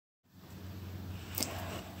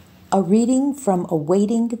A reading from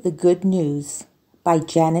Awaiting the Good News by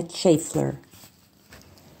Janet Schaefler.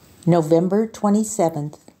 November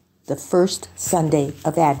 27th, the first Sunday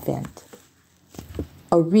of Advent.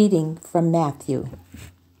 A reading from Matthew.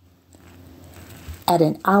 At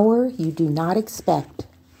an hour you do not expect,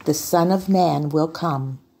 the Son of Man will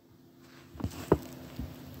come.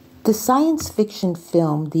 The science fiction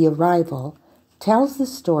film The Arrival tells the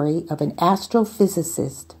story of an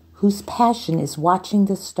astrophysicist whose passion is watching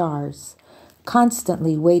the stars,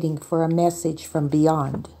 constantly waiting for a message from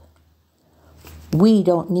beyond. We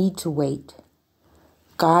don't need to wait.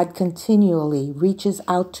 God continually reaches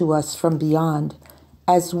out to us from beyond,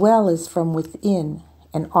 as well as from within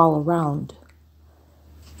and all around.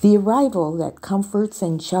 The arrival that comforts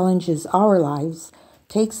and challenges our lives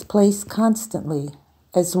takes place constantly,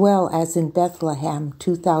 as well as in Bethlehem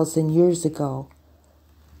 2,000 years ago.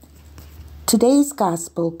 Today's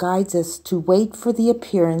gospel guides us to wait for the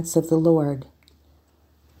appearance of the Lord.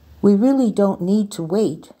 We really don't need to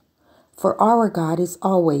wait, for our God is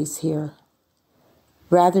always here.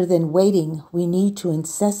 Rather than waiting, we need to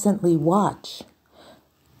incessantly watch.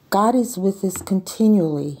 God is with us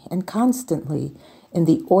continually and constantly in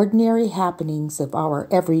the ordinary happenings of our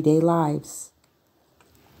everyday lives.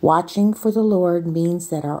 Watching for the Lord means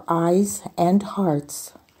that our eyes and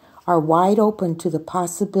hearts are wide open to the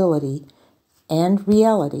possibility and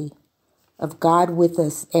reality of God with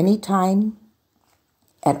us anytime,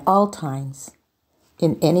 at all times,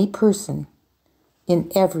 in any person, in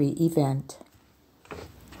every event.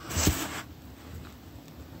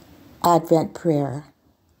 Advent Prayer.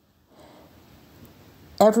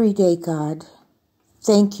 Everyday God,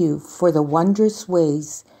 thank you for the wondrous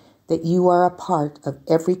ways that you are a part of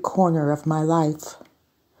every corner of my life.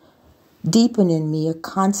 Deepen in me a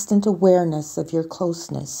constant awareness of your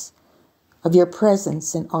closeness, of your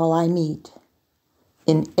presence in all I meet,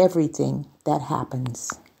 in everything that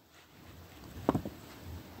happens.